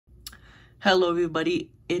Hello everybody,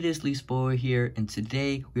 it is Boy here, and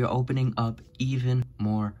today we are opening up even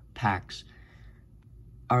more packs.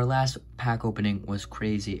 Our last pack opening was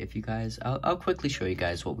crazy. If you guys, I'll quickly show you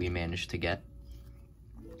guys what we managed to get.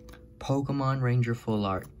 Pokemon Ranger Full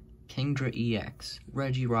Art, Kingdra EX,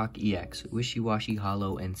 Regirock EX, Wishy Washy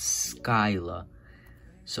Hollow, and Skyla.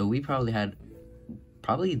 So we probably had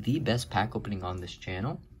the best pack opening on this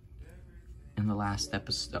channel. In the last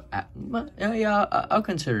episode, yeah, I'll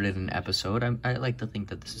consider it an episode. I like to think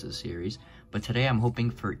that this is a series, but today I'm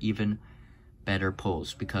hoping for even better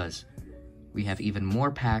pulls because we have even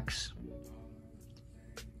more packs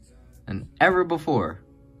than ever before.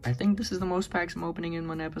 I think this is the most packs I'm opening in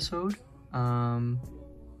one episode, or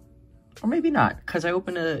maybe not, because I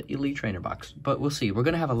opened an Elite Trainer box, but we'll see. We're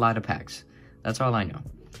gonna have a lot of packs. That's all I know.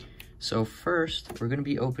 So first, we're gonna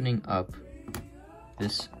be opening up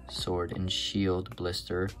this Sword and Shield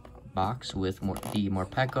blister box with the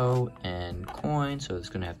Morpeko and coin. So it's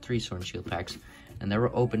gonna have 3 Sword and Shield packs, and then we're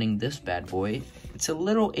opening this bad boy. It's a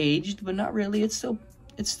little aged, but not really. It's still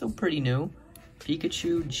pretty new.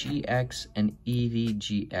 Pikachu GX and EEVEE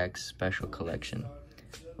GX special collection,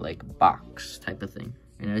 like box type of thing.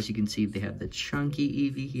 And as you can see, they have the chunky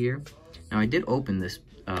EEVEE here. Now I did open this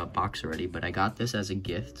box already, but I got this as a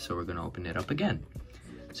gift, so we're gonna open it up again.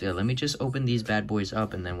 So yeah, let me just open these bad boys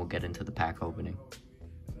up and then we'll get into the pack opening.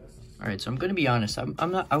 Alright, so I'm gonna be honest,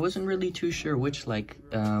 I wasn't really too sure which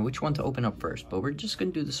one to open up first, but we're just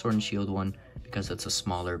gonna do the Sword and Shield one because it's a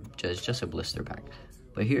smaller, just a blister pack.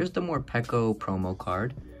 But here's the Morpeko promo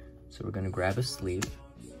card. So we're gonna grab a sleeve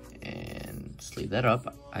and sleeve that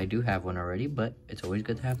up. I do have one already, but it's always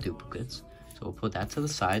good to have duplicates. So we'll put that to the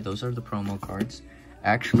side. Those are the promo cards.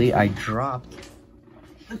 Actually, I dropped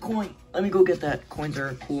the coin. Let me go get that. Coins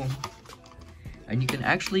are cool. And you can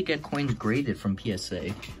actually get coins graded from PSA,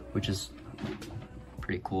 which is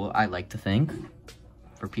pretty cool, I like to think,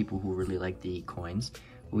 for people who really like the coins.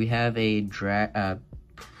 We have a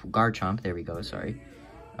Garchomp. There we go, sorry.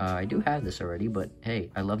 I do have this already, but hey,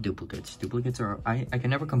 I love duplicates. Duplicates are, I can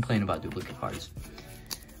never complain about duplicate cards.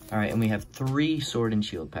 Alright, and we have 3 Sword and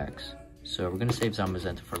Shield packs. So we're gonna save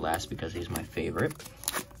Zamazenta for last because he's my favorite.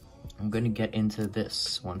 I'm going to get into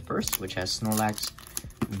this one first, which has Snorlax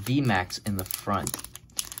VMAX in the front.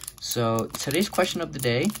 So today's question of the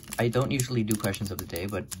day, I don't usually do questions of the day,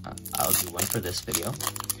 but I'll do one for this video.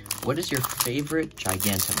 What is your favorite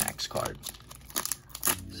Gigantamax card?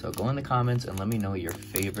 So go in the comments and let me know your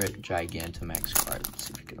favorite Gigantamax card. Let's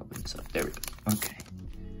see if we can open this up. There we go. Okay.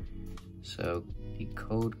 So the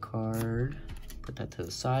code card, put that to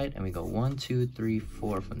the side, and we go 1, 2, 3,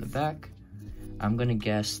 4 from the back. I'm gonna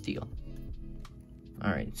guess Steel.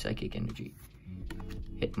 Alright, Psychic Energy.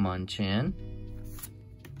 Hitmonchan.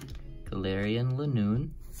 Galarian Lanoon.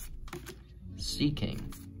 Seaking.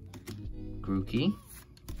 Grookey.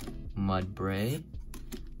 Mudbray.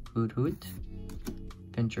 Hoot.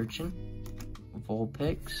 Pincurchin.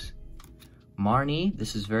 Vulpix. Marnie.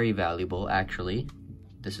 This is very valuable, actually.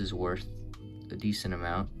 This is worth a decent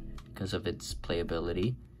amount because of its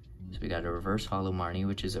playability. So we got a Reverse Hollow Marnie,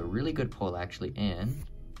 which is a really good pull actually, and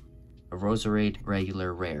a Roserade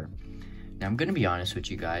regular rare. Now I'm gonna be honest with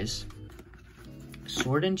you guys.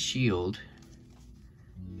 Sword and Shield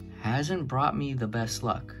hasn't brought me the best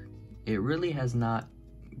luck. It really has not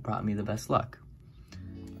brought me the best luck.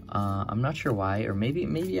 I'm not sure why, or maybe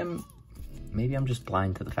I'm just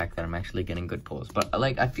blind to the fact that I'm actually getting good pulls. But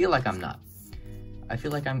like, I feel like I'm not. I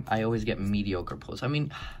feel like I always get mediocre pulls. I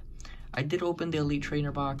mean, I did open the Elite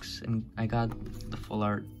Trainer box, and I got the Full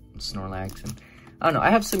Art Snorlax, and I don't know, I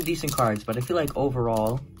have some decent cards, but I feel like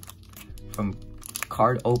overall, from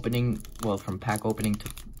card opening, well, from pack opening to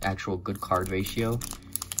actual good card ratio,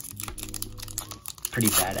 pretty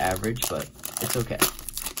bad average, but it's okay.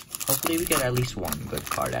 Hopefully we get at least 1 good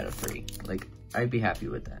card out of 3. Like, I'd be happy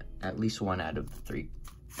with that. At least 1 out of 3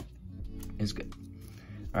 is good.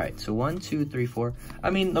 Alright, so 1, 2, 3, 4. I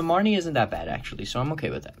mean, the Marnie isn't that bad, actually, so I'm okay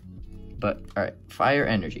with that. But, alright, Fire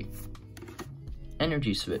Energy.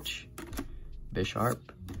 Energy Switch. Bisharp.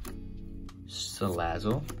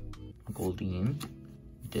 Salazzle. Goldeen.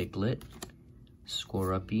 Diglett.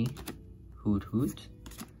 Scoruppy. Hoot.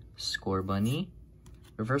 Scorbunny.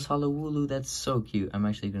 Reverse Hollow Wooloo, that's so cute. I'm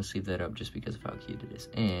actually going to sleeve that up just because of how cute it is.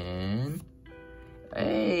 And,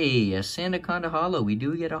 hey, a Sandaconda Hollow. We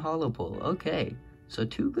do get a Hollow pull. Okay, so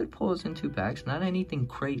 2 good pulls in 2 packs. Not anything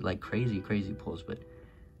like crazy pulls, but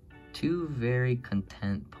 2 very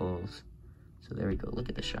content pulls. So there we go. Look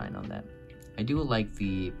at the shine on that. I do like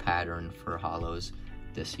the pattern for hollows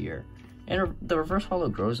this year. And the reverse hollow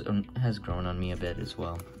has grown on me a bit as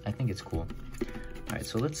well. I think it's cool. Alright,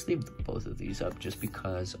 so let's leave both of these up just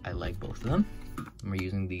because I like both of them. And we're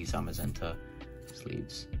using these Amazenta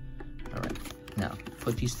sleeves. Alright, now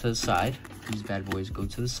put these to the side. These bad boys go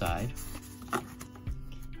to the side.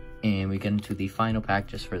 And we get into the final pack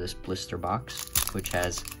just for this blister box, which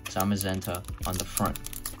has Amazenta on the front.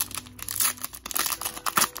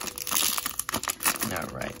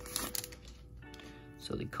 Alright.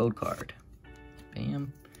 So the code card.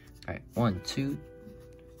 Bam. Alright, 1, 2,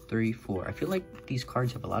 3, 4. I feel like these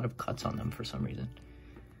cards have a lot of cuts on them for some reason.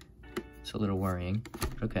 It's a little worrying.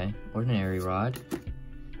 Okay. Ordinary Rod.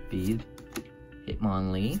 Bead.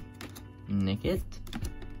 Hitmonlee. Nickit.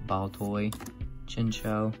 Baltoy.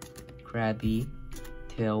 Chinchou. Krabby.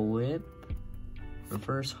 Tail Whip.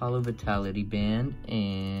 Reverse Hollow Vitality Band.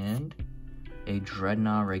 And a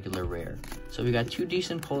Dreadnought regular rare. So we got 2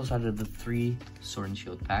 decent pulls out of the 3 Sword and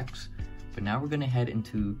Shield packs. But now we're going to head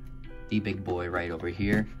into the big boy right over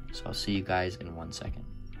here. So I'll see you guys in 1 second.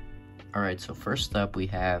 Alright, so first up we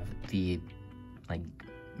have the, like,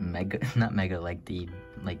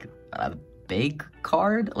 big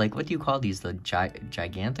card? Like, what do you call these? The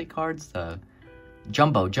gigantic cards? The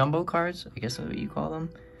jumbo cards? I guess that's what you call them.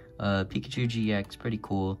 Pikachu GX, pretty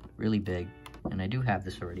cool, really big. And I do have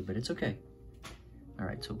this already, but it's okay.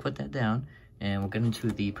 Alright, so put that down. And we'll get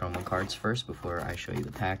into the promo cards first before I show you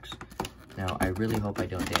the packs. Now, I really hope I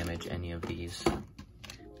don't damage any of these.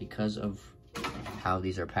 Because of how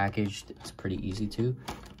these are packaged, it's pretty easy to.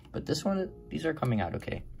 But this one, these are coming out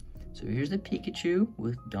okay. So here's the Pikachu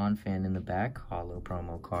with Donphan in the back, hollow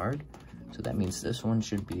promo card. So that means this one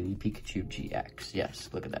should be the Pikachu GX. Yes,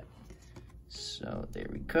 look at that. So there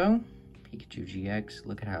we go. Pikachu GX,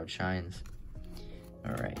 look at how it shines.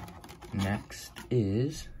 Alright, next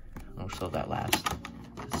is, I'll show that last.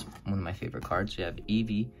 It's one of my favorite cards. We have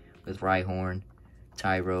EEVEE with Rhyhorn,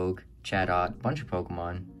 Tyrogue, Chatot, bunch of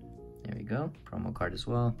Pokemon. There we go, promo card as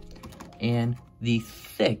well. And the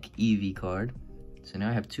thick EEVEE card. So now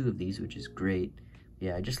I have 2 of these, which is great.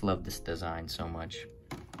 Yeah, I just love this design so much.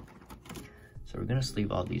 So we're gonna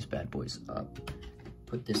sleeve all these bad boys up.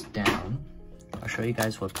 Put this down. I'll show you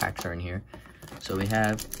guys what packs are in here. So we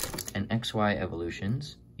have an XY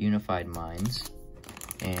Evolutions, Unified Minds,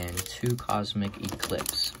 and 2 Cosmic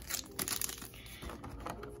Eclipse.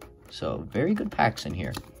 So very good packs in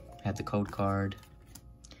here. Have the code card.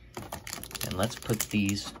 And let's put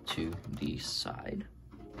these to the side.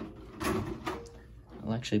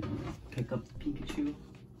 I'll actually pick up the Pikachu.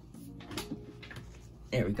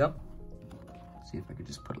 There we go. See if I could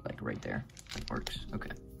just put it like right there. That works. Okay.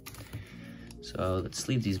 So let's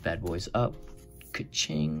sleeve these bad boys up.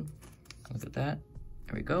 Ka-ching. Look at that.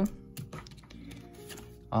 There we go.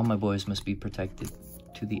 All my boys must be protected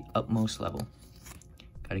to the utmost level.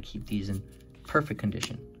 Gotta keep these in perfect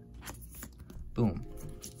condition. Boom.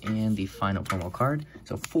 And the final promo card.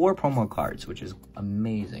 So 4 promo cards, which is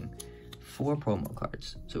amazing. 4 promo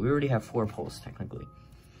cards. So we already have 4 pulls, technically.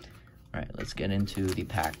 Alright, let's get into the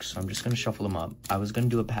packs. So I'm just going to shuffle them up. I was going to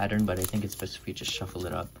do a pattern, but I think it's best if we just shuffle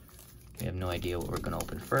it up. We have no idea what we're going to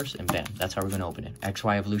open first, and bam, that's how we're going to open it.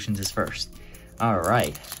 XY Evolutions is first.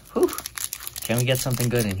 Alright. Whew. Can we get something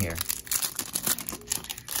good in here?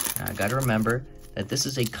 Now, I got to remember that this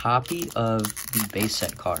is a copy of the base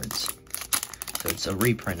set cards. So it's a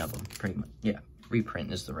reprint of them, pretty much. Yeah,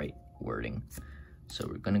 reprint is the right wording. So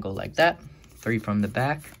we're going to go like that. 3 from the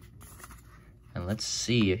back. And let's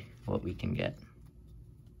see what we can get.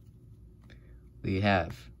 We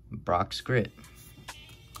have Brock's Grit,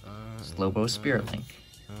 Slowbo Spirit Link,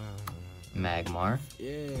 Magmar,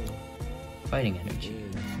 Fighting Energy,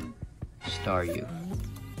 Staryu,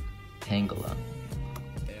 Tangela,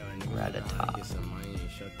 Rattata,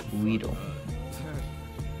 Weedle,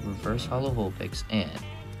 Reverse Hollow Vulpix, and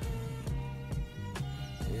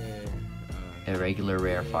a regular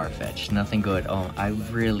rare Farfetch. Nothing good. Oh, I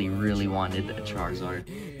really wanted a Charizard,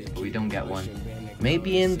 but we don't get one.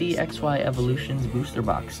 Maybe in the XY Evolutions booster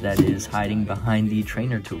box that is hiding behind the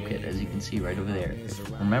trainer toolkit, as you can see right over there.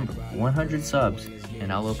 Remember, 100 subs,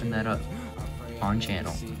 and I'll open that up on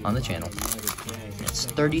the channel. It's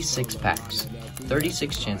 36 packs,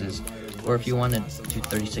 36 chances, or if you want to do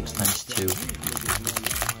 36 times 2,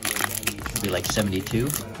 it'd be like 72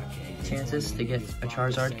 chances to get a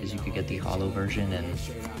Charizard, because you could get the holo version, and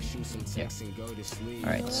yeah.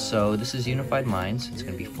 Alright, so this is Unified Minds. It's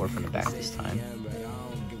going to be 4 from the back this time.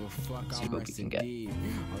 Let's see what we can get.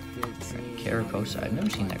 Alright, Caracosa. I've never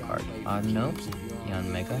seen that card. No.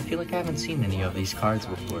 Yanmega. I feel like I haven't seen any of these cards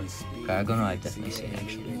before. Gargono I've definitely seen,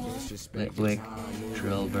 actually. Litwick,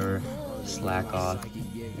 Drillbur, Slackoth.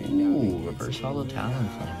 Ooh, Reverse Hollow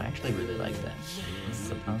Talonflame. I actually really like that.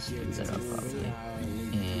 So I'll do that up probably.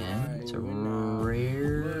 And It's a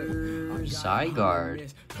rare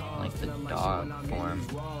Zygarde, like the dog form.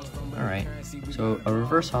 Alright, so a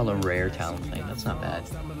reverse holo rare Talonflame, that's not bad.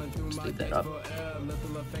 Just leave that up.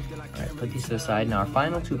 Alright, put these to the side. Now our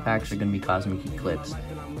final 2 packs are going to be Cosmic Eclipse.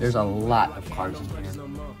 There's a lot of cards in here,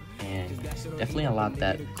 and definitely a lot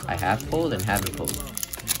that I have pulled and haven't pulled.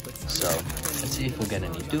 So let's see if we'll get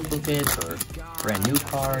any duplicates or brand new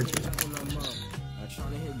cards.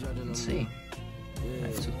 Let's see.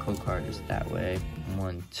 Alright, so code card is that way.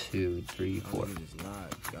 1, 2, 3, 4.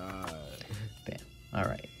 Bam.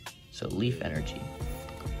 Alright. So Leaf Energy.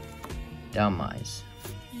 Dalmise.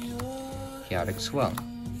 Chaotic Swell.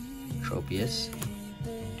 Tropius.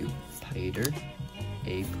 Dupater.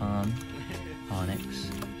 Apom. Onyx.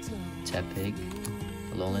 Tepig.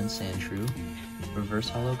 Alolan Sandshrew. Reverse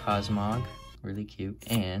Holo Cosmog. Really cute.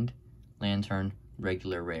 And Lantern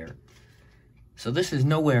regular rare. So this is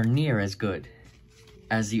nowhere near as good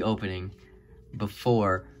as the opening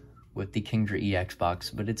before with the Kingdra EX box,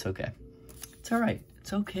 but it's okay. It's alright.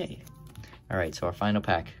 It's okay. Alright, so our final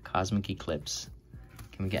pack, Cosmic Eclipse.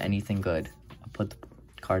 Can we get anything good? I'll put the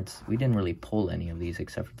cards. We didn't really pull any of these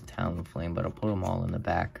except for the Talonflame, but I'll put them all in the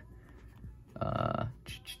back.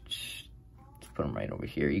 Just put them right over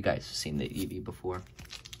here. You guys have seen the EEVEE before.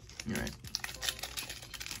 Alright.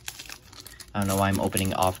 I don't know why I'm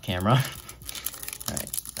opening off camera.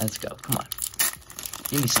 Alright, let's go. Come on.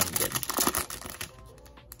 Give me something good.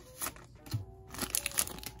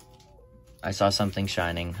 I saw something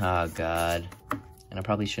shining. Oh, God. And I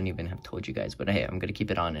probably shouldn't even have told you guys, but hey, I'm going to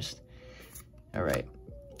keep it honest. Alright.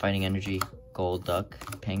 Fighting Energy, Golduck,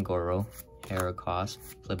 Pangoro, Heracross,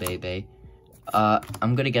 Flabebe.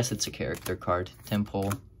 I'm going to guess it's a character card.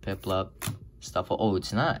 Temple, Piplup, Stuffle. Oh,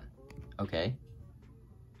 it's not. Okay.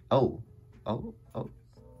 Oh. Oh.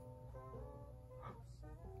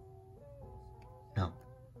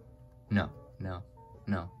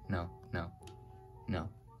 No.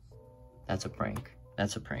 That's a prank.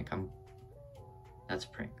 That's a prank. That's a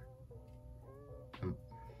prank.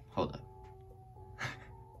 Hold up.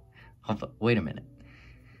 Hold up. Wait a minute.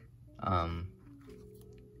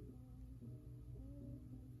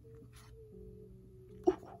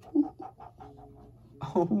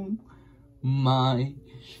 Oh my.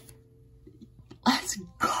 Let's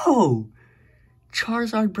go.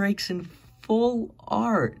 Charizard breaks in full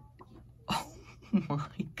art. Oh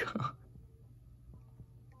my God.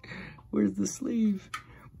 Where's the sleeve?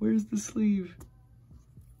 Where's the sleeve?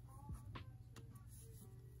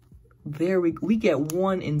 There we get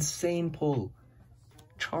one insane pull.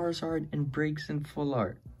 Charizard and breaks in full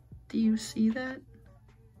art. Do you see that?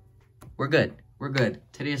 We're good. We're good.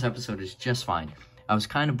 Today's episode is just fine. I was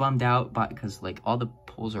kind of bummed out because like all the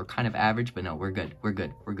pulls are kind of average, but no, we're good. We're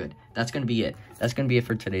good. We're good. That's going to be it. That's going to be it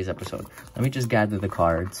for today's episode. Let me just gather the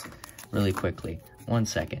cards really quickly. 1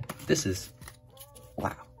 second. This is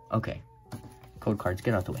wow. Okay. Code cards,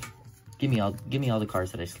 get out the way. Give me all the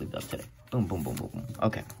cards that I sleeved up today. Boom, boom, boom, boom, boom.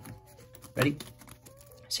 Okay. Ready?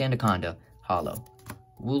 Sandaconda, holo.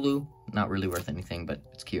 Wooloo, not really worth anything, but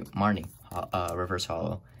it's cute. Marnie, reverse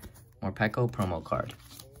holo. Morpeko, promo card.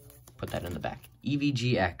 Put that in the back.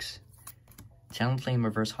 EVGX. Talonflame,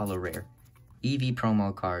 reverse holo rare. EEVEE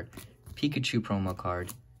promo card. Pikachu promo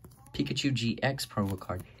card. Pikachu GX promo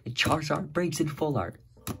card. And Charizard breaks in full art.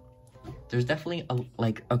 There's definitely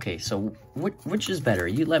okay, so which is better?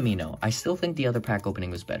 You let me know. I still think the other pack opening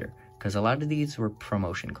was better because a lot of these were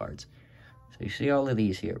promotion cards. So you see all of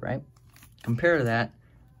these here, right? Compare that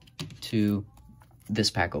to this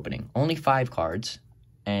pack opening. Only 5 cards,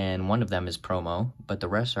 and one of them is promo, but the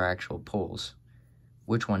rest are actual pulls.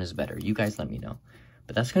 Which one is better? You guys let me know.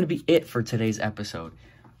 But that's going to be it for today's episode.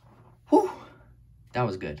 Whew! That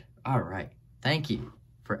was good. All right. Thank you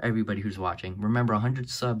for everybody who's watching. Remember, 100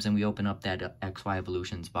 subs and we open up that XY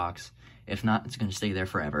Evolutions box. If not, it's going to stay there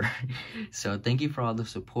forever. So thank you for all the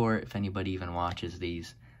support, if anybody even watches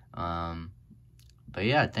these. But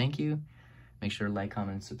yeah, thank you. Make sure to like,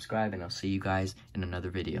 comment, and subscribe, and I'll see you guys in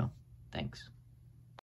another video. Thanks.